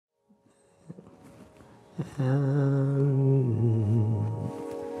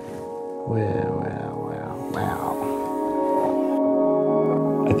Wow.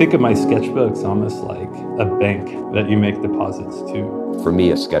 I think of my sketchbooks almost like a bank that you make deposits to. For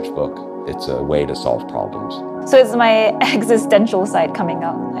me, a sketchbook, it's a way to solve problems. So it's my existential side coming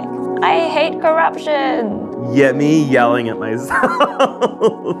out. Like, I hate corruption. Yeah, me yelling at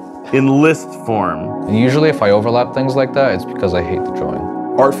myself in list form. And usually if I overlap things like that, it's because I hate the drawing.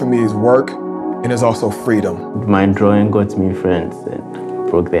 Art for me is work, and it's also freedom. My drawing got me friends and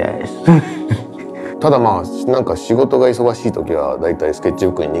broke their eyes. ただまあなんか仕事が忙しい時はだいたいスケッチ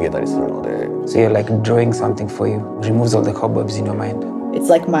ブックに逃げたりするので。So you're like drawing something for you, removes all the cobwebs in your mind. It's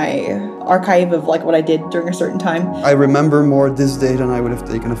like my archive of like what I did during a certain time. I remember more this day than I would have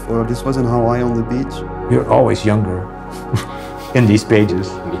taken a photo. This was in Hawaii on the beach. You're always younger in these pages.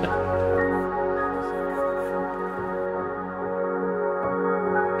 Yeah.